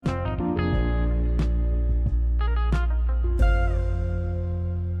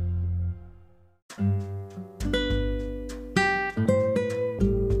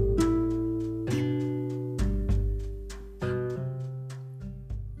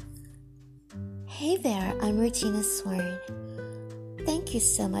Hey there, I'm Regina Sworn. Thank you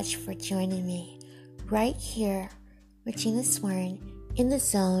so much for joining me right here, Regina Sworn, in the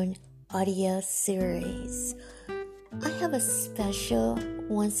Zone audio series. I have a special,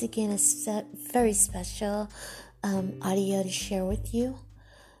 once again, very special audio to share with you.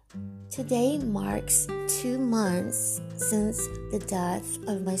 Today marks 2 months since the death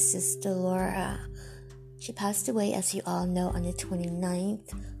of my sister Laura. She passed away, as you all know, on the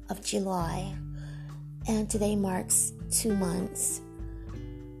 29th of July. And today marks 2 months.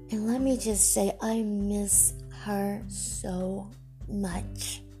 And let me just say, I miss her so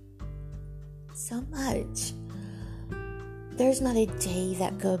much. So much. There's not a day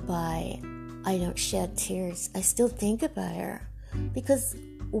that go by I don't shed tears. I still think about her because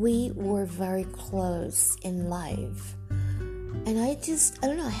we were very close in life. And I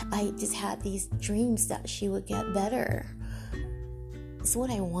don't know, I just had these dreams that she would get better. It's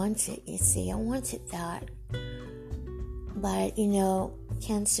what I wanted, you see. I wanted that. But,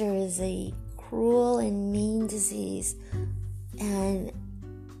 cancer is a cruel and mean disease. And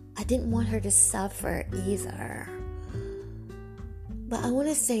I didn't want her to suffer either. But I want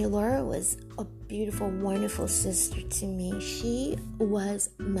to say Laura was a beautiful, wonderful sister to me. She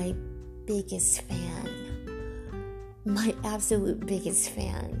was my biggest fan. My absolute biggest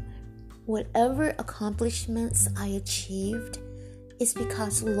fan. Whatever accomplishments I achieved, it's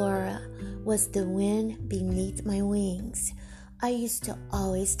because Laura was the wind beneath my wings. I used to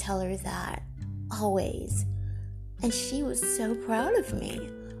always tell her that. Always. And she was so proud of me.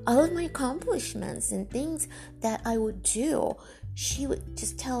 All of my accomplishments and things that I would do, she would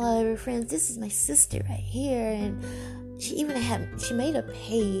just tell all of her friends, this is my sister right here. And she made a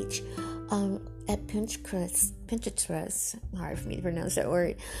page at Pinterest, hard for me to pronounce that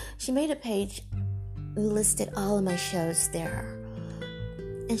word. She made a page, listed all of my shows there.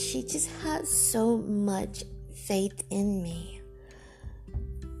 And she just had so much faith in me.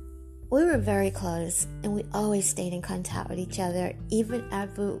 We were very close, and we always stayed in contact with each other, even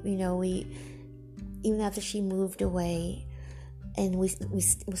after, even after she moved away, and we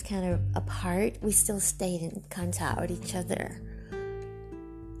was kind of apart. We still stayed in contact with each other.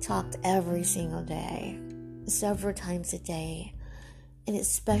 Talked every single day, several times a day, and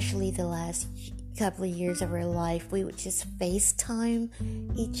especially the last couple of years of her life, we would just FaceTime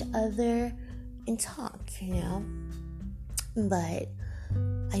each other and talk, But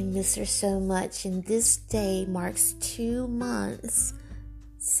I miss her so much, and this day marks 2 months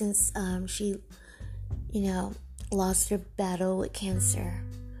since she, lost her battle with cancer.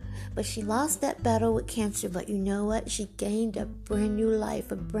 But she lost that battle with cancer, but you know what? She gained a brand new life,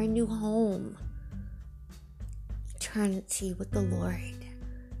 a brand new home. Eternity with the Lord.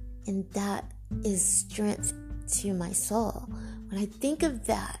 And that is strength to my soul. When I think of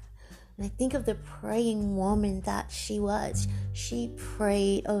that, and I think of the praying woman that she was, she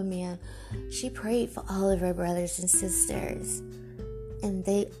prayed, she prayed for all of her brothers and sisters. And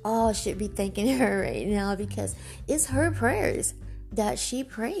they all should be thanking her right now because it's her prayers that she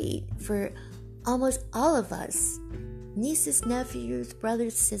prayed for almost all of us. Nieces, nephews,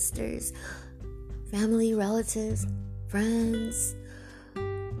 brothers, sisters, family, relatives, friends.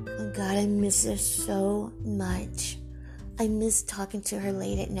 Oh God, I miss her so much. I miss talking to her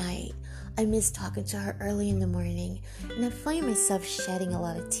late at night. I miss talking to her early in the morning. And I find myself shedding a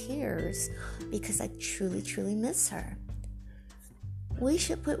lot of tears because I truly, truly miss her. We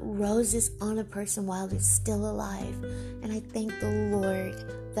should put roses on a person while they're still alive. And I thank the Lord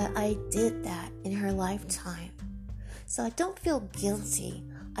that I did that in her lifetime. So I don't feel guilty.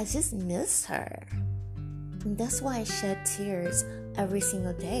 I just miss her. And that's why I shed tears every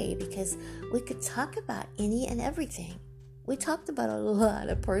single day, because we could talk about any and everything. We talked about a lot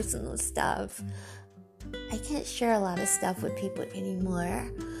of personal stuff. I can't share a lot of stuff with people anymore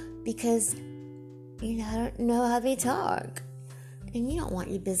because, I don't know how they talk. And you don't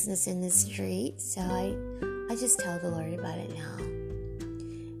want your business in the street, so I just tell the Lord about it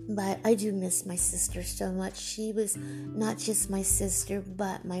now. But I do miss my sister so much. She was not just my sister,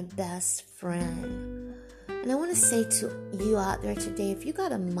 but my best friend. And I want to say to you out there today, if you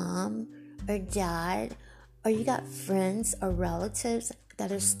got a mom or dad, or you got friends or relatives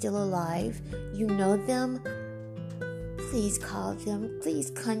that are still alive, you know them, please call them,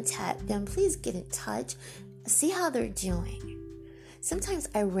 please contact them, please get in touch, see how they're doing. Sometimes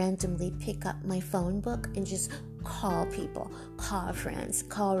I randomly pick up my phone book and just call people, call friends,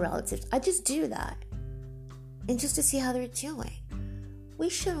 call relatives. I just do that. And just to see how they're doing. We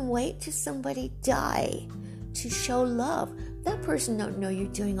shouldn't wait till somebody die to show love. That person don't know you're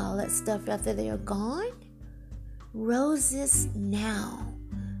doing all that stuff after they are gone. Roses now.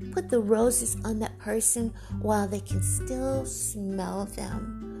 Put the roses on that person while they can still smell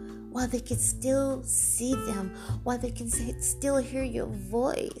them, while they can still see them, while they can still hear your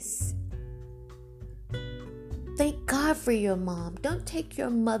voice. Thank God for your mom. Don't take your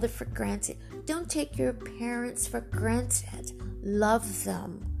mother for granted. Don't take your parents for granted. Love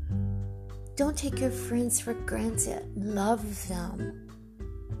them. Don't take your friends for granted. Love them.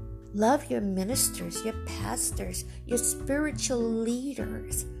 Love your ministers, your pastors, your spiritual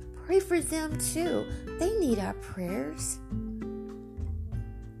leaders. Pray for them too. They need our prayers.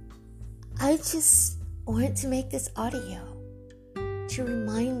 I just wanted to make this audio to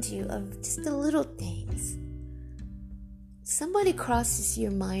remind you of just the little things. Somebody crosses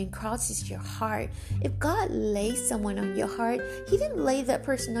your mind, crosses your heart. If God lays someone on your heart, He didn't lay that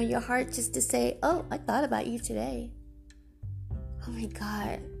person on your heart just to say, oh, I thought about you today. Oh my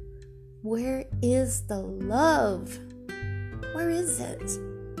God. Where is the love? Where is it?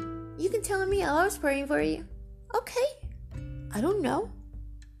 You can tell me, oh, I was praying for you. Okay. I don't know.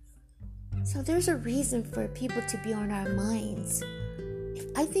 So there's a reason for people to be on our minds. If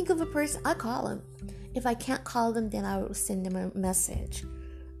I think of a person, I call them. If I can't call them, then I will send them a message.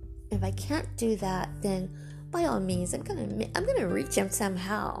 If I can't do that, then by all means, I'm gonna reach them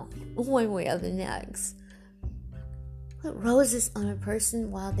somehow, one way or the next. Put roses on a person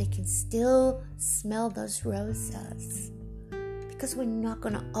while they can still smell those roses, because we're not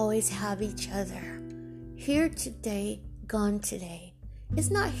gonna always have each other. Here today, gone today.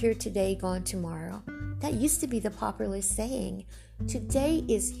 It's not here today, gone tomorrow. That used to be the popular saying. Today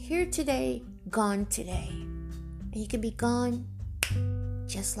is here today, gone today. And you can be gone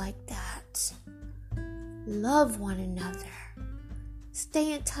just like that. Love one another.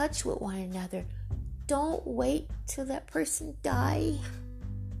 Stay in touch with one another. Don't wait till that person die.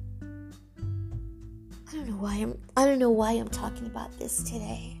 I don't know why I'm talking about this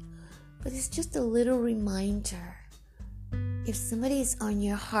today, but it's just a little reminder. If somebody is on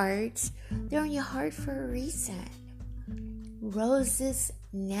your heart, they're on your heart for a reason. Roses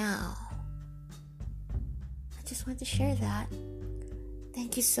now. I just wanted to share that.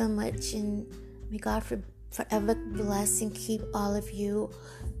 Thank you so much, and may God forever bless and keep all of you.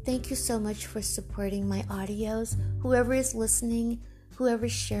 Thank you so much for supporting my audios. Whoever is listening, whoever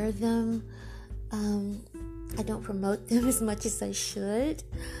shared them, I don't promote them as much as I should.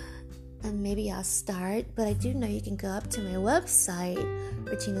 And maybe I'll start, but I do know you can go up to my website,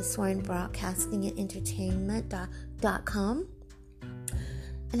 Regina Swarn Broadcasting and Entertainment.com,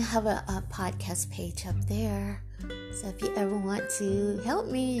 and I have a podcast page up there. So if you ever want to help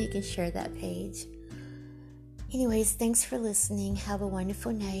me, you can share that page. Anyways, thanks for listening. Have a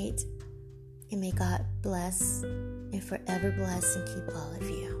wonderful night, and may God bless and forever bless and keep all of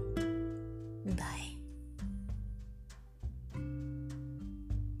you. Bye.